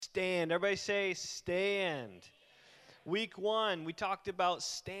stand. Everybody say stand. Week 1, we talked about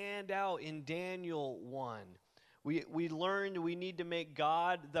stand out in Daniel 1. We learned we need to make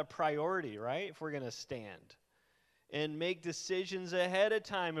God the priority, right, if we're going to stand. And make decisions ahead of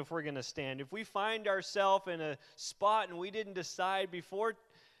time if we're going to stand. If we find ourselves in a spot and we didn't decide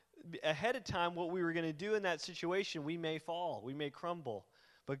ahead of time what we were going to do in that situation, we may fall, we may crumble.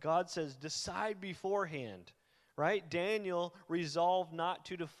 But God says, decide beforehand, right? Daniel resolved not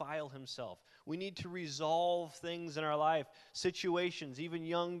to defile himself. We need to resolve things in our life, situations, even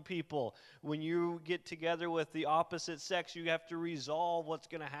young people. When you get together with the opposite sex, you have to resolve what's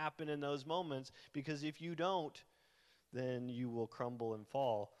going to happen in those moments, because if you don't, then you will crumble and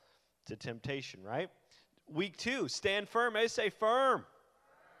fall to temptation, right? Week 2, stand firm. I say firm.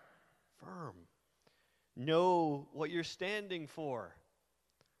 Firm. Know what you're standing for,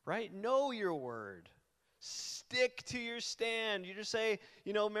 right? Know your word. Stick to your stand. You just say,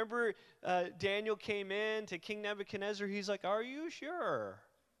 remember Daniel came in to King Nebuchadnezzar. He's like, are you sure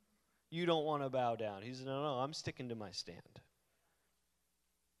you don't want to bow down? He said, no, I'm sticking to my stand.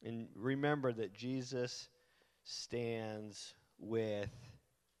 And remember that Jesus stands with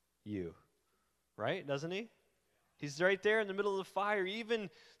you, right? Doesn't he? He's right there in the middle of the fire.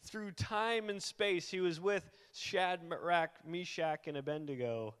 Even through time and space, he was with Shadrach, Meshach, and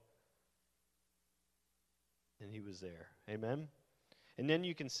Abednego. And he was there. Amen? And then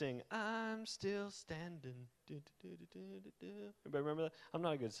you can sing, I'm still standing. Everybody remember that? I'm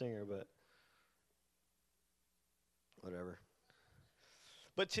not a good singer, but whatever.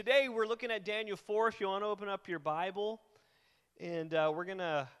 But today we're looking at Daniel 4. If you want to open up your Bible, and we're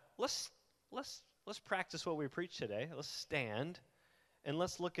gonna let's practice what we preach today. Let's stand, and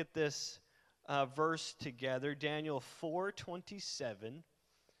let's look at this verse together. Daniel 4:27.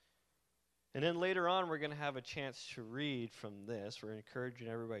 And then later on, we're going to have a chance to read from this. We're encouraging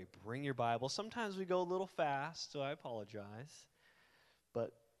everybody, bring your Bible. Sometimes we go a little fast, so I apologize.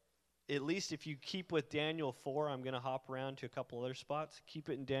 But at least if you keep with Daniel 4, I'm going to hop around to a couple other spots. Keep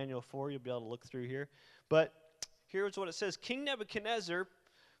it in Daniel 4. You'll be able to look through here. But here's what it says. King Nebuchadnezzar,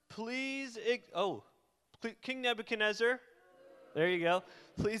 King Nebuchadnezzar, there you go.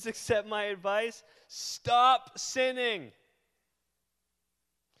 Please accept my advice. Stop sinning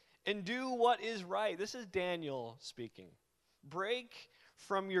and do what is right. This is Daniel speaking. Break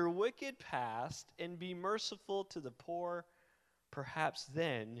from your wicked past and be merciful to the poor. Perhaps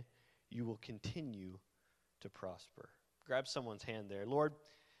then you will continue to prosper. Grab someone's hand there. Lord,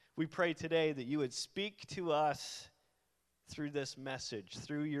 we pray today that you would speak to us through this message,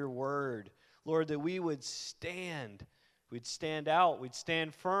 through your word. Lord, that we would stand. We'd stand out. We'd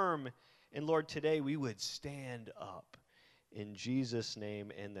stand firm. And Lord, today we would stand up. In Jesus'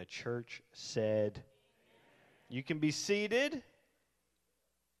 name, and the church said, you can be seated.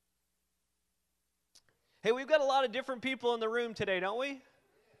 Hey, we've got a lot of different people in the room today, don't we?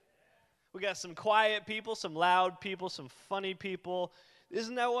 We got some quiet people, some loud people, some funny people.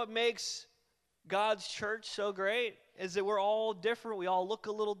 Isn't that what makes God's church so great? Is that we're all different. We all look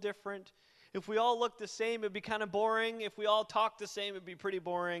a little different. If we all look the same, it'd be kind of boring. If we all talk the same, it'd be pretty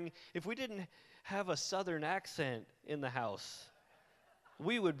boring. If we didn't have a southern accent in the house,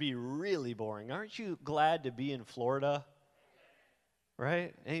 we would be really boring. Aren't you glad to be in Florida?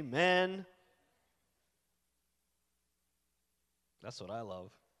 Right? Amen. That's what I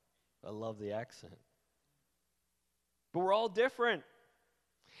love. I love the accent. But we're all different.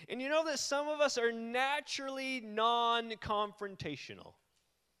 And you know that some of us are naturally non-confrontational.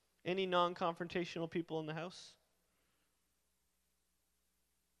 Any non-confrontational people in the house?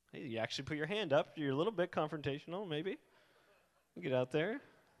 Hey, you actually put your hand up. You're a little bit confrontational, maybe. Get out there.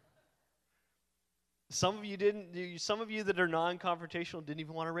 Some of you didn't. Some of you that are non-confrontational didn't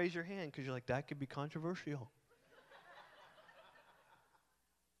even want to raise your hand because you're like, that could be controversial.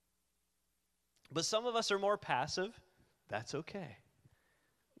 But some of us are more passive. That's okay.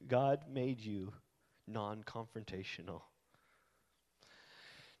 God made you non-confrontational.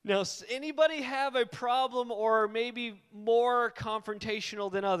 Now, does anybody have a problem or maybe more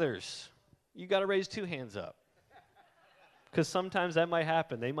confrontational than others? You got to raise 2 hands up. Because sometimes that might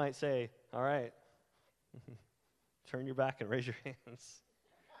happen. They might say, all right, turn your back and raise your hands.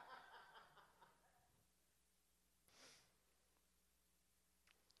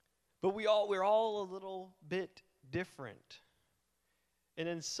 But we're all a little bit different. And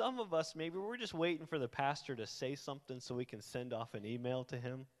then some of us, maybe we're just waiting for the pastor to say something so we can send off an email to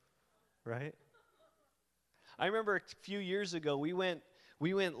him, right? I remember a few years ago, we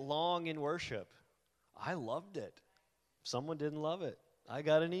went long in worship. I loved it. Someone didn't love it. I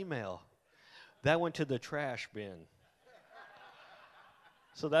got an email. That went to the trash bin.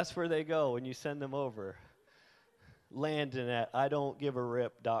 So that's where they go when you send them over. Landon at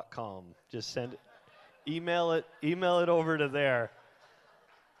idon'tgivearip.com. Just send it, email it over to there.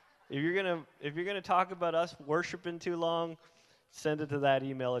 If you're gonna talk about us worshiping too long, send it to that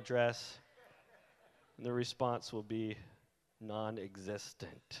email address. And the response will be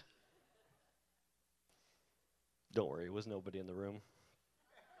non-existent. Don't worry, it was nobody in the room.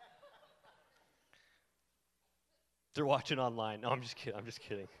 They're watching online. No, I'm just kidding.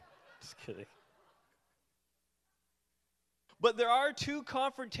 Just kidding. But there are two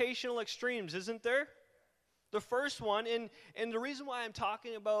confrontational extremes, isn't there? The first one, and the reason why I'm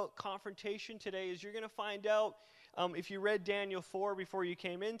talking about confrontation today is you're going to find out, if you read Daniel 4 before you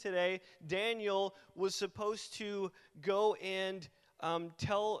came in today, Daniel was supposed to go and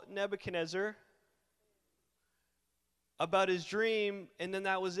tell Nebuchadnezzar about his dream, and then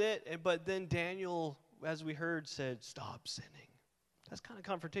that was it. But then Daniel, as we heard, said, stop sinning. That's kind of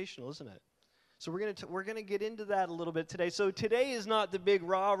confrontational, isn't it? So we're gonna get into that a little bit today. So today is not the big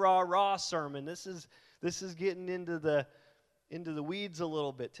rah sermon. This is getting into the weeds a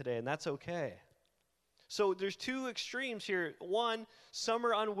little bit today, and that's okay. So there's two extremes here. One, some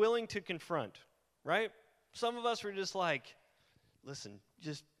are unwilling to confront, right? Some of us were just like, listen,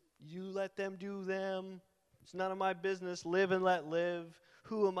 just you let them do them. It's none of my business. Live and let live.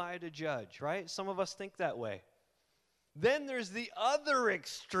 Who am I to judge, right? Some of us think that way. Then there's the other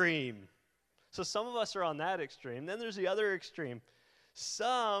extreme. So some of us are on that extreme. Then there's the other extreme.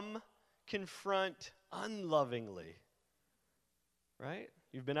 Some confront unlovingly, right?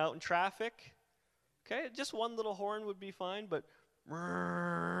 You've been out in traffic. Okay, just one little horn would be fine, but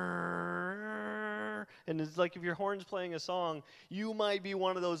and it's like if your horn's playing a song, you might be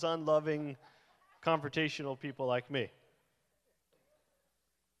one of those unloving, confrontational people like me.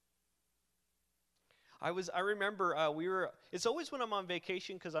 I remember it's always when I'm on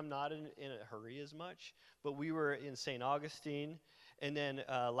vacation because I'm not in a hurry as much, but we were in St. Augustine, and then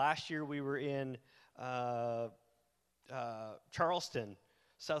last year we were in Charleston,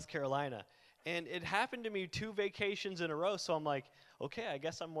 South Carolina. And it happened to me 2 vacations in a row, so I'm like, okay, I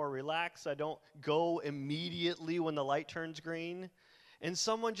guess I'm more relaxed. I don't go immediately when the light turns green. And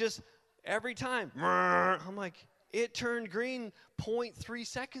someone just, every time, I'm like, it turned green 0.3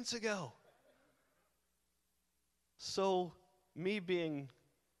 seconds ago. So me being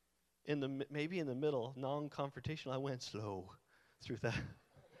maybe in the middle, non-confrontational, I went slow through that.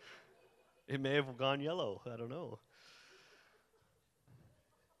 It may have gone yellow. I don't know.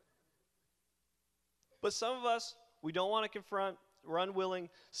 But some of us, we don't want to confront. We're unwilling.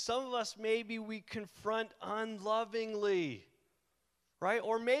 Some of us, maybe we confront unlovingly, right?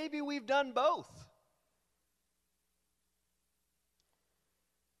 Or maybe we've done both.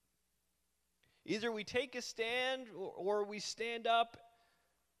 Either we take a stand or we stand up,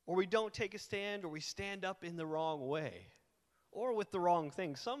 or we don't take a stand, or we stand up in the wrong way, or with the wrong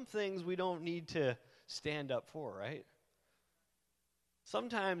thing. Some things we don't need to stand up for, right?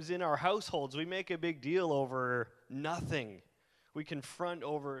 Sometimes in our households, we make a big deal over nothing. We confront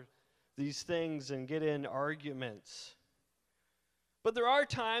over these things and get in arguments. But there are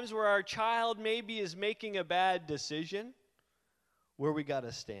times where our child maybe is making a bad decision where we got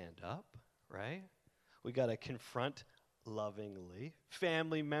to stand up, right? We got to confront lovingly.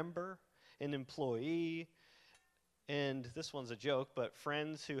 Family member, an employee, and this one's a joke, but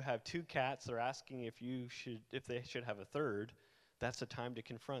friends who have 2 cats, they're asking if they should have a third. That's a time to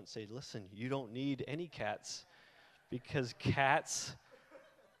confront. Say, listen, you don't need any cats because cats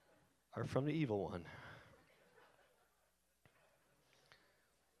are from the evil one.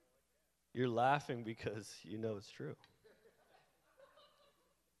 You're laughing because you know it's true.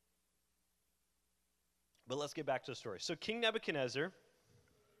 But let's get back to the story. So King Nebuchadnezzar,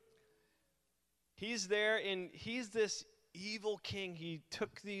 he's there, and he's this evil king. He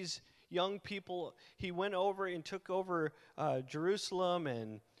took these young people, he went over and took over Jerusalem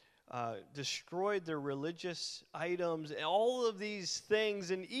and destroyed their religious items and all of these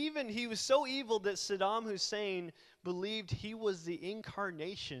things. And even he was so evil that Saddam Hussein believed he was the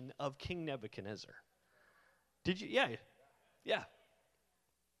incarnation of King Nebuchadnezzar. Did you? Yeah.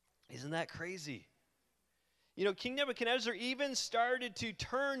 Isn't that crazy? You know, King Nebuchadnezzar even started to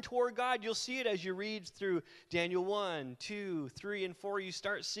turn toward God. You'll see it as you read through Daniel 1, 2, 3, and 4. You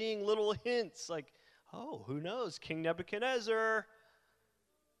start seeing little hints like, oh, who knows, King Nebuchadnezzar.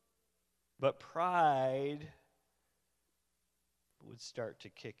 But pride would start to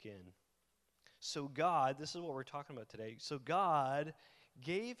kick in. So God, this is what we're talking about today. So God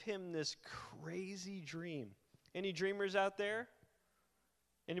gave him this crazy dream. Any dreamers out there?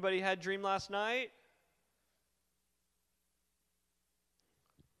 Anybody had a dream last night?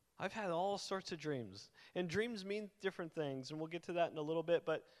 I've had all sorts of dreams. And dreams mean different things, and we'll get to that in a little bit.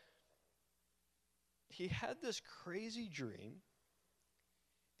 But he had this crazy dream,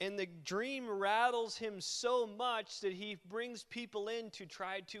 and the dream rattles him so much that he brings people in to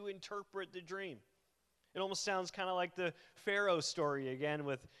try to interpret the dream. It almost sounds kind of like the Pharaoh story again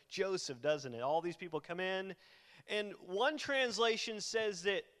with Joseph, doesn't it? All these people come in, and one translation says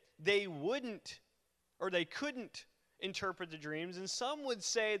that they wouldn't, or they couldn't interpret the dreams, and some would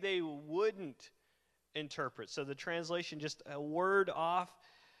say they wouldn't interpret. So the translation just a word off.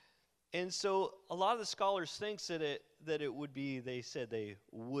 And so a lot of the scholars thinks that it would be, they said they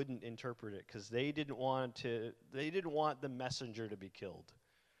wouldn't interpret it because they didn't want the messenger to be killed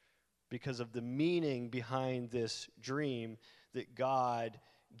because of the meaning behind this dream that God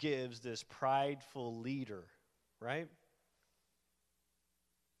gives this prideful leader, right?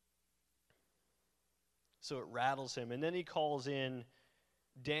 So it rattles him. And then he calls in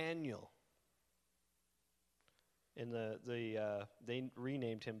Daniel. And they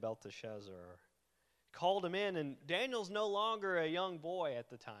renamed him Belteshazzar. Called him in, and Daniel's no longer a young boy at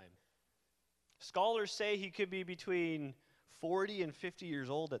the time. Scholars say he could be between 40 and 50 years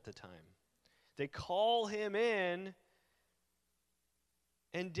old at the time. They call him in,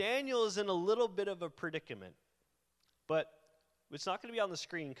 and Daniel is in a little bit of a predicament. But it's not going to be on the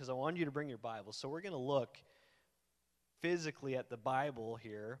screen because I want you to bring your Bible. So we're going to look physically at the Bible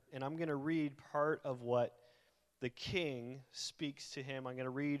here, and I'm going to read part of what the king speaks to him. I'm going to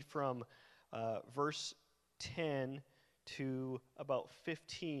read from verse 10 to about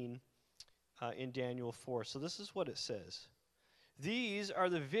 15 in Daniel 4. So this is what it says. These are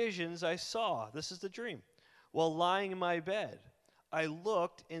the visions I saw. This is the dream. While lying in my bed, I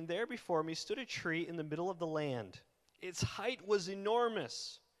looked, and there before me stood a tree in the middle of the land. Its height was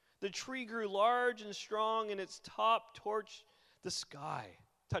enormous. The tree grew large and strong, and its top touched the sky.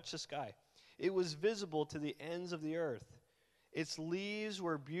 It was visible to the ends of the earth. Its leaves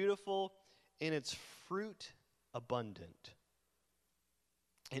were beautiful, and its fruit abundant.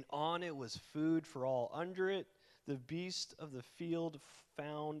 And on it was food for all. Under it, the beasts of the field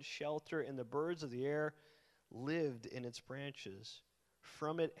found shelter, and the birds of the air lived in its branches.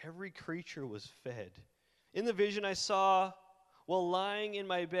 From it, every creature was fed. In the vision I saw, while lying in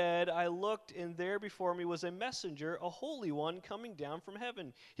my bed, I looked, and there before me was a messenger, a holy one, coming down from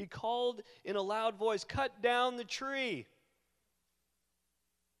heaven. He called in a loud voice, "Cut down the tree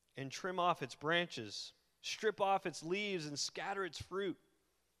and trim off its branches. Strip off its leaves and scatter its fruit.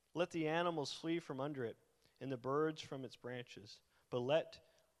 Let the animals flee from under it and the birds from its branches. But let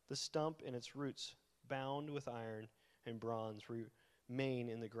the stump and its roots, bound with iron and bronze, remain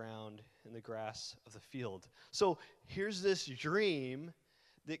in the ground in the grass of the field." So here's this dream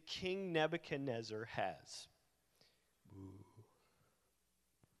that King Nebuchadnezzar has. Ooh.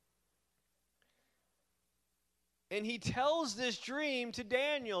 And he tells this dream to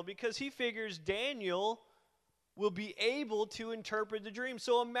Daniel because he figures Daniel will be able to interpret the dream.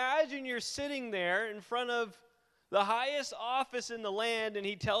 So imagine you're sitting there in front of the highest office in the land, and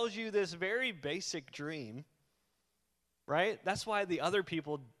he tells you this very basic dream. Right? That's why the other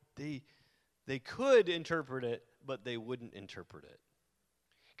people, they could interpret it, but they wouldn't interpret it.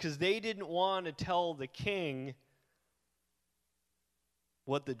 Because they didn't want to tell the king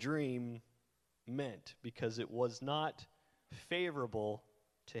what the dream meant, because it was not favorable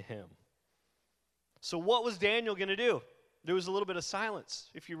to him. So what was Daniel going to do? There was a little bit of silence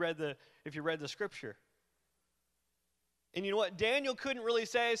if you read the scripture. And you know what? Daniel couldn't really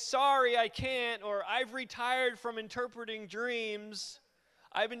say, "Sorry, I can't," or "I've retired from interpreting dreams.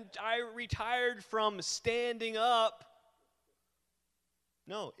 I retired from standing up."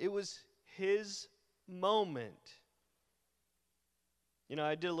 No, it was his moment. You know,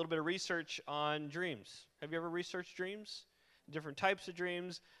 I did a little bit of research on dreams. Have you ever researched dreams? Different types of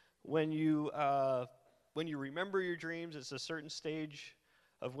dreams. When you remember your dreams, it's a certain stage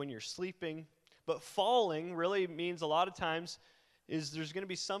of when you're sleeping. But falling really means a lot of times is there's going to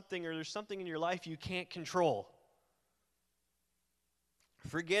be something, or there's something in your life you can't control.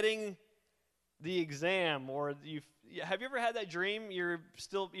 Forgetting the exam, or have you ever had that dream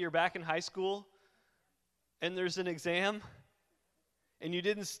you're back in high school and there's an exam and you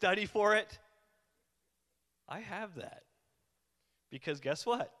didn't study for it? I have that. Because guess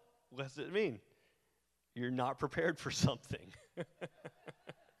what? What does it mean? You're not prepared for something.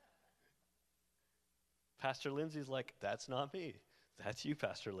 Pastor Lindsay's like, "That's not me. That's you,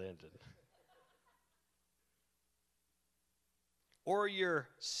 Pastor Landon." Or you're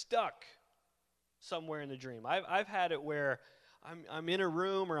stuck somewhere in the dream. I've had it where I'm in a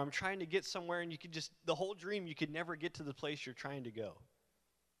room or I'm trying to get somewhere, and the whole dream you could never get to the place you're trying to go.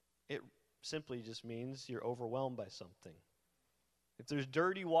 simply just means you're overwhelmed by something. If there's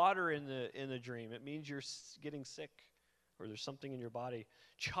dirty water in the dream, it means you're getting sick or there's something in your body.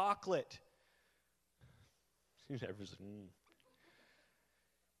 Chocolate.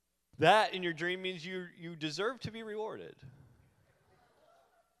 That in your dream means you deserve to be rewarded.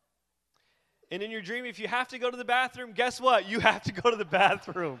 And in your dream, if you have to go to the bathroom, guess what? You have to go to the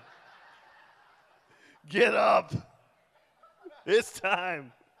bathroom. Get up. It's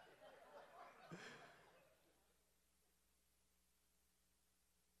time.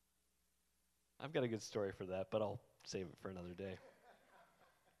 I've got a good story for that, but I'll save it for another day.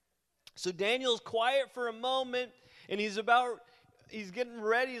 So Daniel's quiet for a moment, and he's getting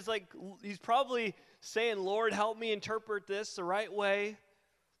ready. He's probably saying, Lord, help me interpret this the right way,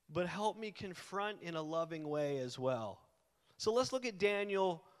 but help me confront in a loving way as well. So let's look at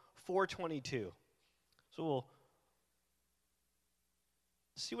Daniel 4:22. So we'll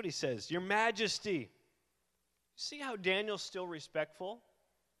see what he says. Your Majesty. See how Daniel's still respectful?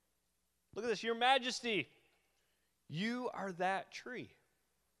 Look at this. Your Majesty, you are that tree.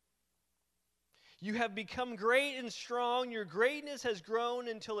 You have become great and strong. Your greatness has grown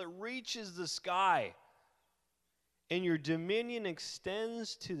until it reaches the sky. And your dominion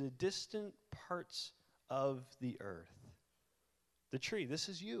extends to the distant parts of the earth. The tree, this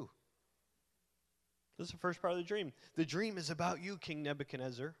is you. This is the first part of the dream. The dream is about you, King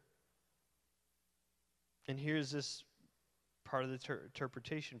Nebuchadnezzar. And here's this part of the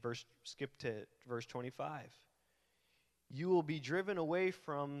interpretation. Skip to verse 25. You will be driven away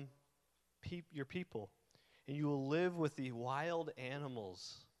from your people, and you will live with the wild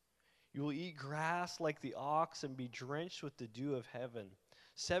animals. You will eat grass like the ox and be drenched with the dew of heaven.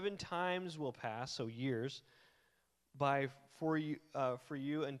 7 times will pass, so years, for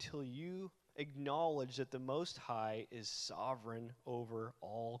you until you acknowledge that the Most High is sovereign over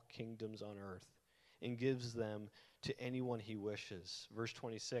all kingdoms on earth and gives them to anyone he wishes. Verse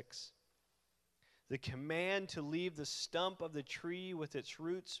 26. The command to leave the stump of the tree with its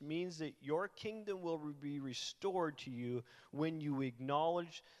roots means that your kingdom will be restored to you when you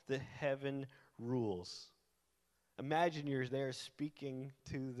acknowledge that heaven rules. Imagine you're there speaking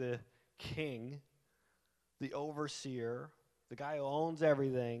to the king, the overseer, the guy who owns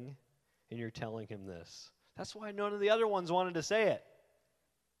everything, and you're telling him this. That's why none of the other ones wanted to say it.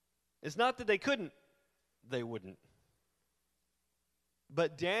 It's not that they couldn't, they wouldn't.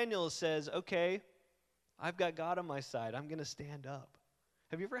 But Daniel says, okay, I've got God on my side. I'm going to stand up.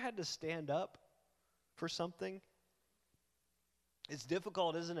 Have you ever had to stand up for something? It's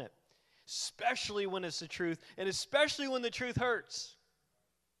difficult, isn't it? Especially when it's the truth, and especially when the truth hurts.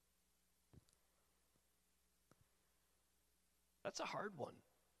 That's a hard one.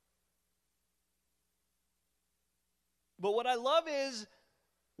 But what I love is,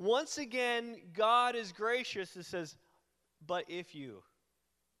 once again, God is gracious and says, but if you,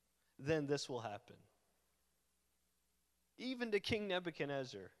 then this will happen. Even to King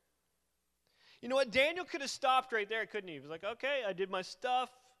Nebuchadnezzar. You know what? Daniel could have stopped right there, couldn't he? He was like, okay, I did my stuff,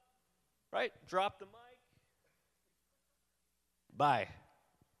 right? Drop the mic. Bye.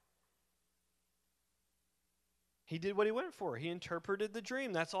 He did what he went for. He interpreted the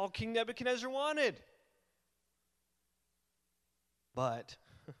dream. That's all King Nebuchadnezzar wanted. But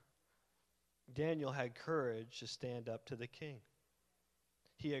Daniel had courage to stand up to the king.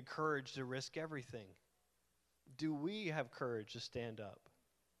 He had courage to risk everything. Do we have courage to stand up?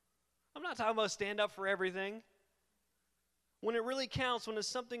 I'm not talking about stand up for everything. When it really counts, when it's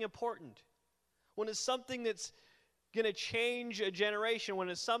something important, when it's something that's going to change a generation, when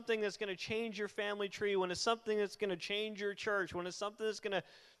it's something that's going to change your family tree, when it's something that's going to change your church, when it's something that's going to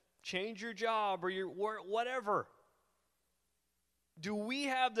change your job or your whatever. Do we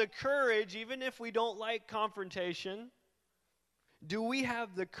have the courage, even if we don't like confrontation, do we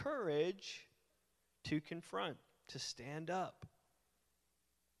have the courage to confront, to stand up,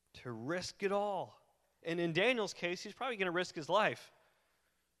 to risk it all? And in Daniel's case, he's probably going to risk his life.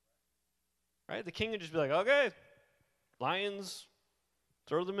 Right? The king would just be like, okay, lions,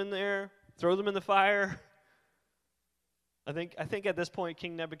 throw them in there, throw them in the fire. I think at this point,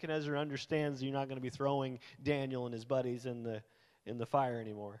 King Nebuchadnezzar understands you're not going to be throwing Daniel and his buddies in the fire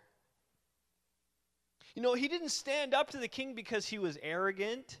anymore. You know, he didn't stand up to the king because he was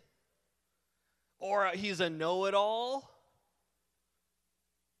arrogant or he's a know-it-all,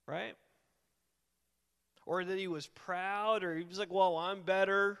 right? Or that he was proud or he was like, well, I'm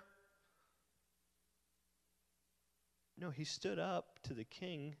better. No, he stood up to the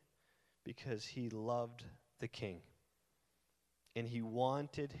king because he loved the king. And he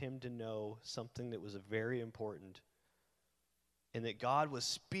wanted him to know something that was very important. And that God was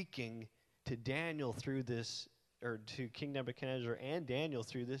speaking to Daniel through this, or to King Nebuchadnezzar and Daniel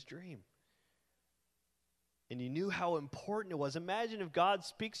through this dream. And he knew how important it was. Imagine if God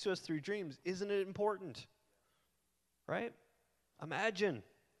speaks to us through dreams. Isn't it important? Right? Imagine.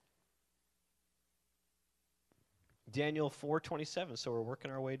 Daniel 4:27. So we're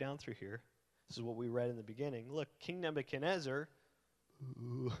working our way down through here. This is what we read in the beginning. Look, King Nebuchadnezzar,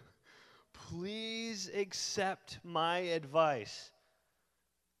 please accept my advice.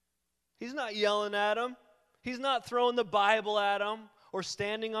 He's not yelling at him. He's not throwing the Bible at him or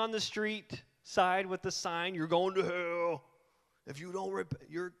standing on the street side with the sign, you're going to hell. If you don't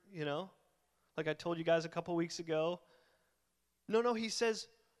you're, like I told you guys a couple weeks ago. No, he says,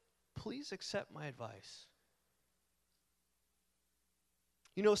 please accept my advice.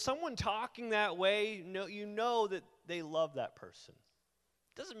 Someone talking that way, you know that they love that person.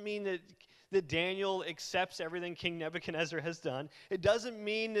 Doesn't mean that Daniel accepts everything King Nebuchadnezzar has done. It doesn't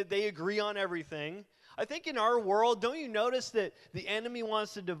mean that they agree on everything. I think in our world, don't you notice that the enemy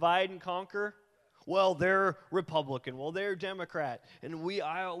wants to divide and conquer? Well, they're Republican. Well, they're Democrat. And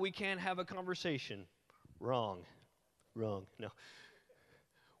we can't have a conversation. Wrong. No.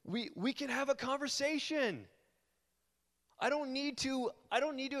 We can have a conversation. I don't need to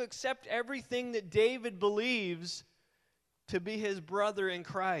accept everything that David believes to be his brother in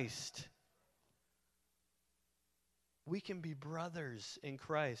Christ. We can be brothers in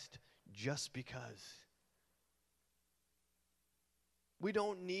Christ just because. We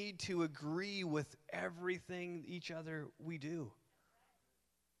don't need to agree with everything each other we do.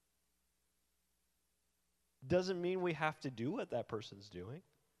 Doesn't mean we have to do what that person's doing.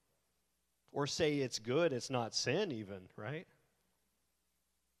 Or say it's good, it's not sin even, right?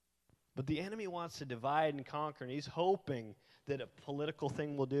 But the enemy wants to divide and conquer, and he's hoping that a political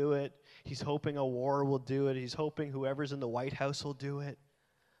thing will do it. He's hoping a war will do it. He's hoping whoever's in the White House will do it.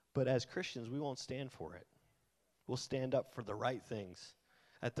 But as Christians, we won't stand for it. We'll stand up for the right things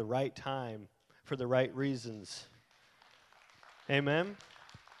at the right time for the right reasons. Amen?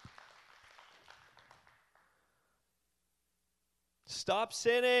 Stop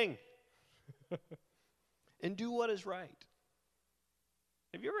sinning and do what is right.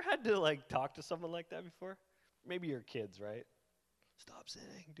 Have you ever had to talk to someone like that before? Maybe your kids, right? Stop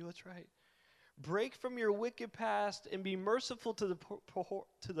sinning, do what's right. Break from your wicked past and be merciful to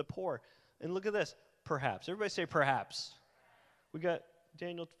the poor. And look at this, perhaps. Everybody say perhaps. We got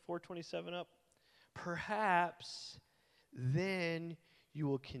Daniel 4:27 up. Perhaps then you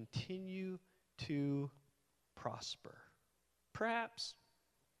will continue to prosper. Perhaps.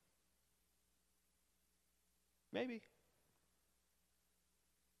 Maybe.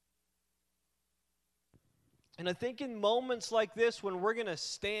 And I think in moments like this, when we're going to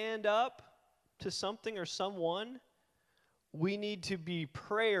stand up to something or someone, we need to be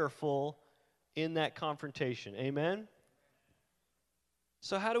prayerful in that confrontation. Amen?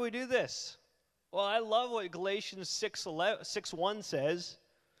 So how do we do this? Well, I love what Galatians 6:1 says.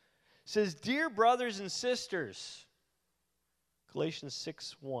 It says, dear brothers and sisters, Galatians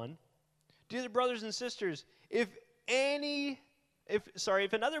 6:1, dear brothers and sisters, if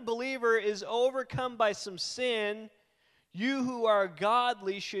another believer is overcome by some sin, you who are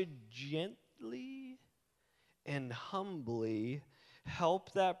godly should gently and humbly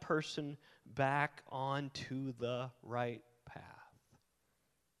help that person back onto the right path.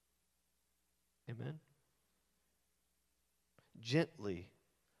 Amen? Gently,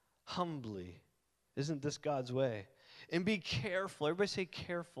 humbly. Isn't this God's way? And be careful. Everybody say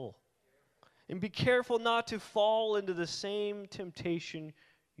careful. And be careful not to fall into the same temptation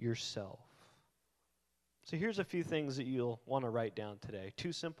yourself. So here's a few things that you'll want to write down today.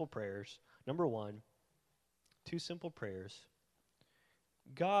 2 simple prayers. Number 1, 2 simple prayers.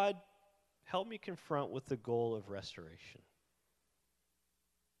 God, help me confront with the goal of restoration.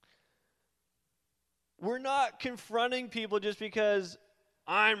 We're not confronting people just because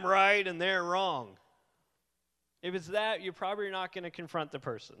I'm right and they're wrong. If it's that, you're probably not going to confront the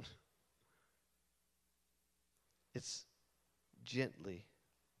person. It's gently,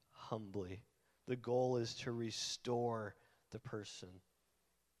 humbly. The goal is to restore the person.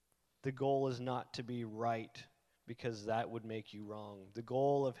 The goal is not to be right, because that would make you wrong. The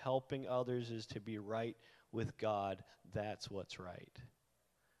goal of helping others is to be right with God. That's what's right.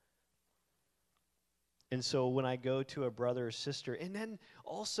 And so when I go to a brother or sister, and then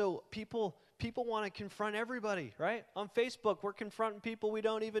also people want to confront everybody, right? On Facebook, we're confronting people we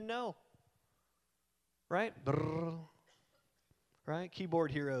don't even know. Right? Brrr. Right?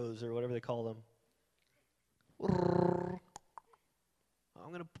 Keyboard heroes or whatever they call them. Brrr.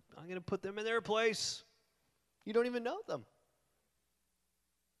 I'm gonna put them in their place. You don't even know them.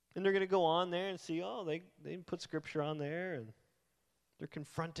 And they're going to go on there and see, oh, they put scripture on there, and they're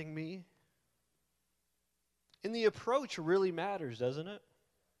confronting me. And the approach really matters, doesn't it?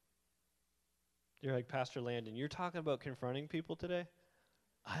 You're like, Pastor Landon, you're talking about confronting people today?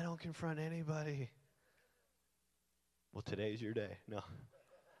 I don't confront anybody. Well, today's your day. No.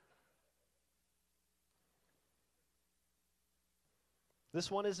 This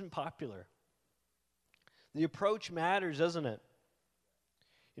one isn't popular. The approach matters, doesn't it?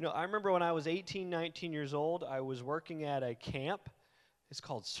 You know, I remember when I was 18, 19 years old, I was working at a camp. It's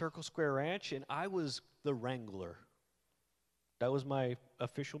called Circle Square Ranch, and I was the wrangler. That was my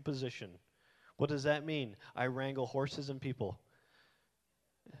official position. What does that mean? I wrangle horses and people.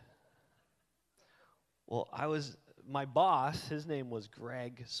 Well, my boss, his name was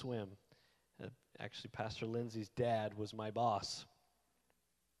Greg Swim. Actually, Pastor Lindsay's dad was my boss.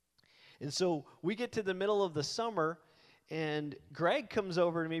 And so we get to the middle of the summer, and Greg comes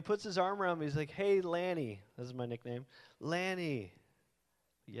over to me, puts his arm around me. He's like, hey, Lanny. This is my nickname. Lanny.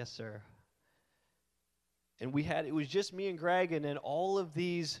 Yes, sir. And it was just me and Greg, and then all of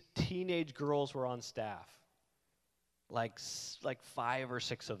these teenage girls were on staff. Like 5 or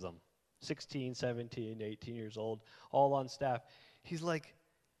 6 of them. 16, 17, 18 years old, all on staff. He's like,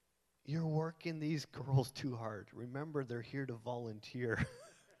 you're working these girls too hard. Remember, they're here to volunteer.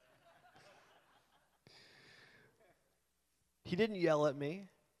 He didn't yell at me.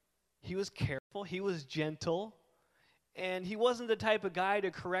 He was careful. He was gentle. And he wasn't the type of guy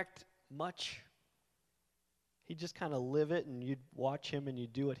to correct much. He'd just kind of live it, and you'd watch him, and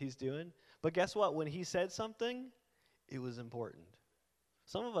you'd do what he's doing. But guess what? When he said something, it was important.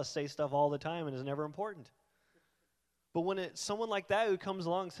 Some of us say stuff all the time, and it's never important. But when it's someone like that who comes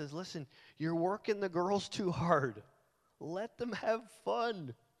along and says, listen, you're working the girls too hard. Let them have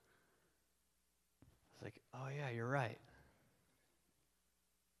fun. It's like, oh, yeah, you're right.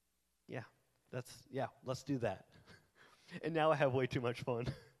 Let's do that. And now I have way too much fun.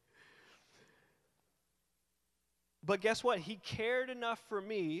 But guess what? He cared enough for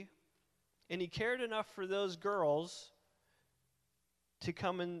me, and he cared enough for those girls to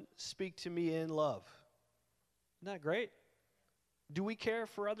come and speak to me in love. Isn't that great? Do we care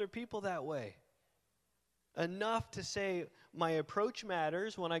for other people that way? Enough to say, my approach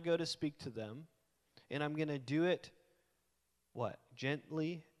matters when I go to speak to them, and I'm going to do it, what?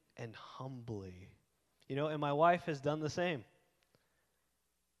 Gently and humbly. You know, and my wife has done the same.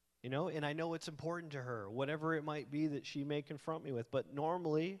 You know, and I know it's important to her, whatever it might be that she may confront me with. But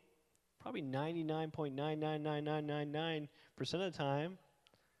normally, probably 99.999999% of the time,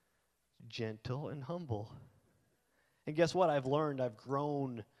 gentle and humble. And guess what? I've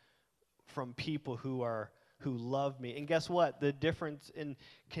grown from people who love me. And guess what? The difference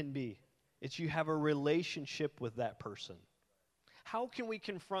can be, it's you have a relationship with that person. How can we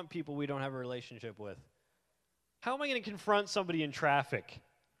confront people we don't have a relationship with? How am I going to confront somebody in traffic?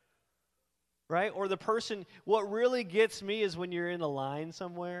 Right? Or the person, what really gets me is when you're in a line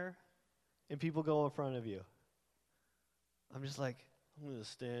somewhere and people go in front of you. I'm just like, I'm going to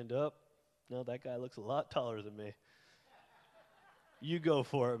stand up. No, that guy looks a lot taller than me. You go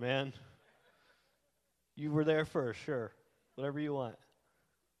for it, man. You were there first, sure. Whatever you want.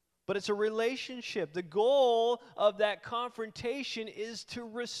 But it's a relationship. The goal of that confrontation is to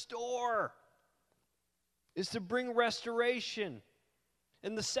restore, is to bring restoration.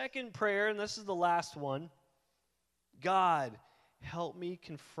 And the second prayer, and this is the last one, God, help me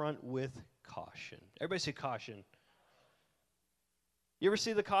confront with caution. Everybody say caution. You ever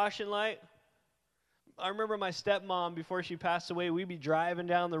see the caution light? I remember my stepmom, before she passed away, we'd be driving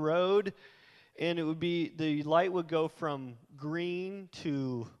down the road, and it would be, the light would go from green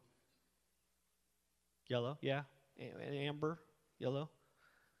to yellow, yeah, amber, yellow.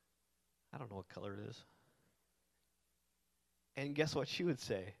 I don't know what color it is. And guess what she would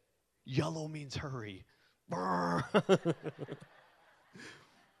say? Yellow means hurry.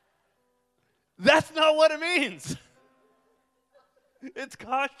 That's not what it means. It's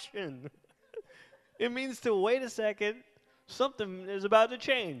caution. It means to wait a second. Something is about to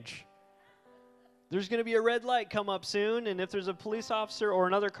change. There's going to be a red light come up soon, and if there's a police officer or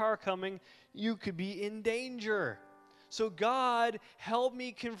another car coming, you could be in danger. So God, help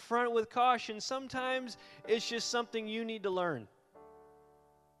me confront with caution. Sometimes it's just something you need to learn.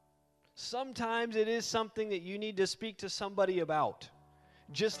 Sometimes it is something that you need to speak to somebody about.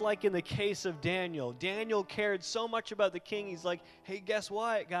 Just like in the case of Daniel. Daniel cared so much about the king, he's like, hey, guess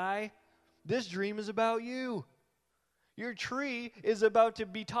what, guy? This dream is about you. Your tree is about to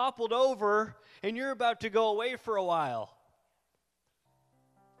be toppled over, and you're about to go away for a while.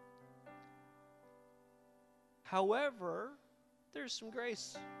 However, there's some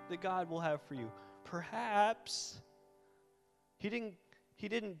grace that God will have for you. Perhaps He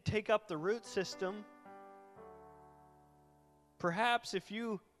didn't take up the root system. Perhaps if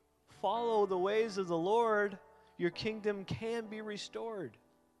you follow the ways of the Lord, your kingdom can be restored.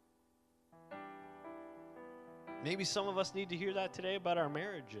 Maybe some of us need to hear that today about our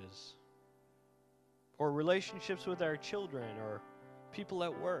marriages, or relationships with our children, or people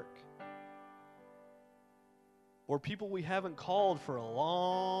at work, or people we haven't called for a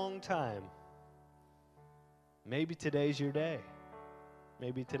long time. Maybe today's your day.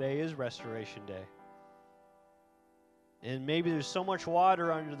 Maybe today is Restoration Day. And maybe there's so much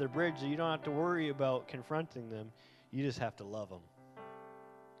water under the bridge that you don't have to worry about confronting them. You just have to love them.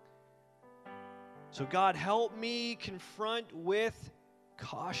 So God, help me confront with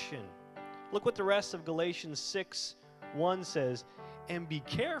caution. Look what the rest of Galatians 6:1 says. And be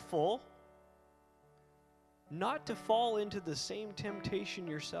careful not to fall into the same temptation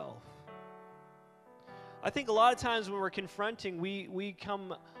yourself. I think a lot of times when we're confronting, we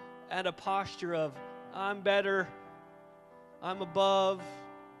come at a posture of, I'm better, I'm above,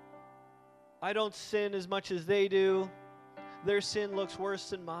 I don't sin as much as they do, their sin looks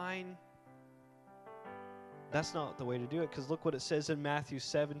worse than mine. That's not the way to do it, because look what it says in Matthew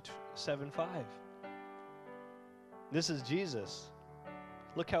 7:5. This is Jesus.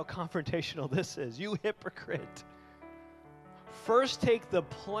 Look how confrontational this is. You hypocrite. First take the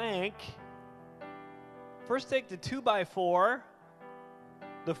plank, first take the 2x4,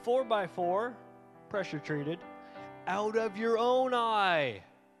 the 4x4, pressure treated, out of your own eye.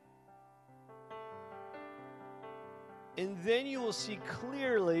 And then you will see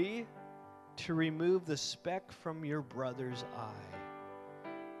clearly to remove the speck from your brother's eye.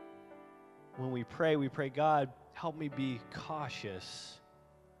 When we pray, God, help me be cautious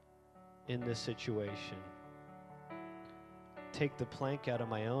in this situation. Take the plank out of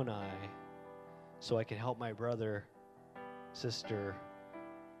my own eye so I can help my brother, sister,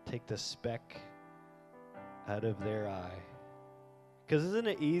 take the speck out of their eye. Because isn't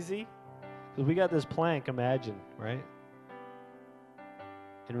it easy? Because we got this plank, imagine, right?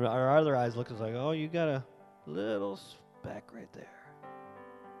 And our other eyes look like, oh, you got a little speck right there.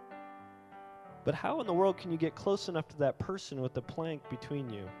 But how in the world can you get close enough to that person with the plank between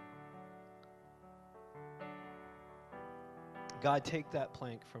you? God, take that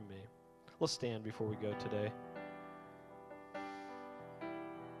plank from me. Let's stand before we go today.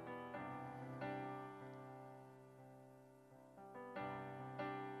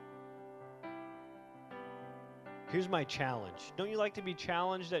 Here's my challenge. Don't you like to be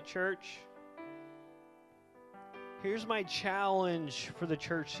challenged at church? Here's my challenge for the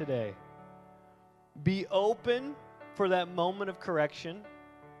church today. Be open for that moment of correction,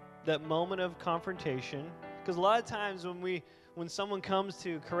 that moment of confrontation. Because a lot of times when someone comes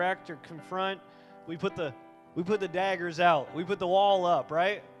to correct or confront, we put the daggers out. We put the wall up,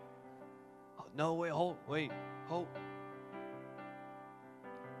 right? Oh, no, wait, hold.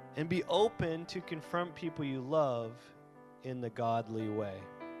 And be open to confront people you love in the godly way.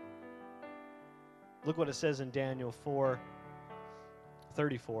 Look what it says in Daniel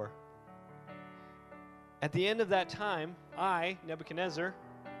 4:34. At the end of that time, I, Nebuchadnezzar,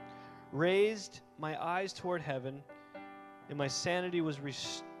 raised my eyes toward heaven, and my sanity was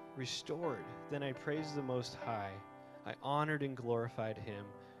restored. Then I praised the Most High. I honored and glorified him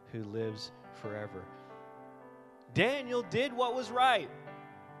who lives forever. Daniel did what was right.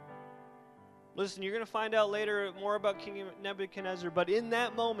 Listen, you're going to find out later more about King Nebuchadnezzar, but in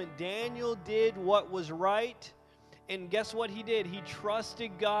that moment, Daniel did what was right, and guess what he did? He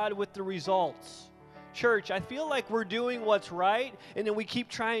trusted God with the results. Church, I feel like we're doing what's right, and then we keep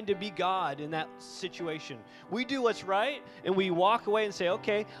trying to be God in that situation. We do what's right, and we walk away and say,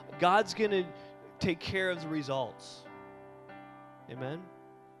 okay, God's going to take care of the results. Amen?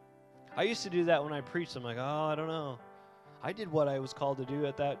 I used to do that when I preached. I'm like, oh, I don't know. I did what I was called to do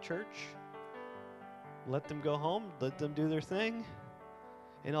at that church. Let them go home, let them do their thing,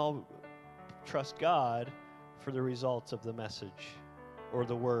 and I'll trust God for the results of the message or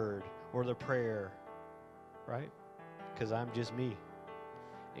the word or the prayer, right? Because I'm just me,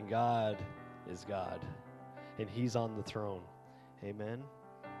 and God is God, and he's on the throne. Amen?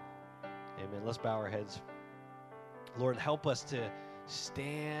 Amen. Let's bow our heads. Lord, help us to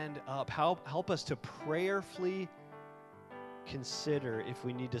stand up. Help us to prayerfully consider if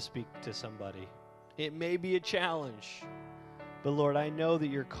we need to speak to somebody. It may be a challenge, but Lord, I know that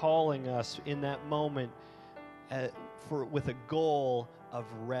you're calling us in that moment with a goal of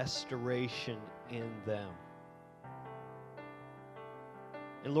restoration in them.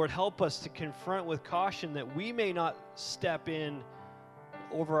 And Lord, help us to confront with caution that we may not step in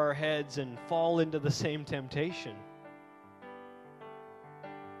over our heads and fall into the same temptation.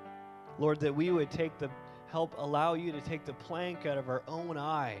 Lord, that we would allow you to take the plank out of our own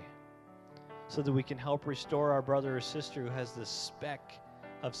eye so that we can help restore our brother or sister who has this speck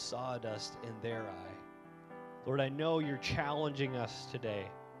of sawdust in their eye. Lord, I know you're challenging us today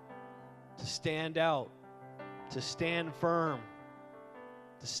to stand out, to stand firm,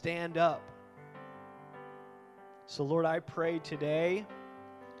 to stand up. So, Lord, I pray today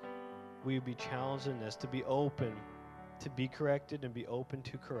we would be challenged in this, to be open, to be corrected and be open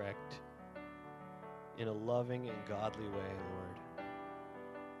to correct in a loving and godly way, Lord.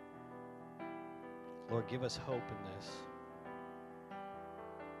 Lord, give us hope in this,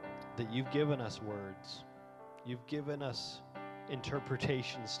 that you've given us words. You've given us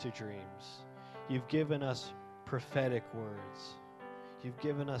interpretations to dreams. You've given us prophetic words. You've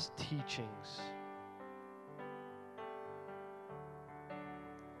given us teachings.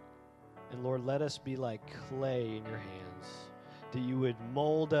 And Lord, let us be like clay in your hands, that you would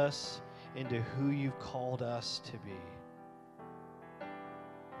mold us into who you've called us to be.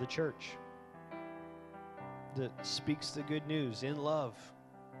 The church that speaks the good news in love,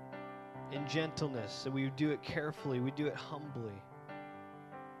 in gentleness, that we would do it carefully, we do it humbly.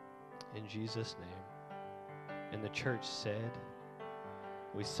 In Jesus' name. And the church said,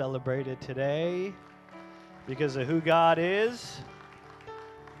 we celebrated today because of who God is.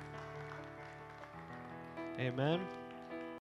 Amen.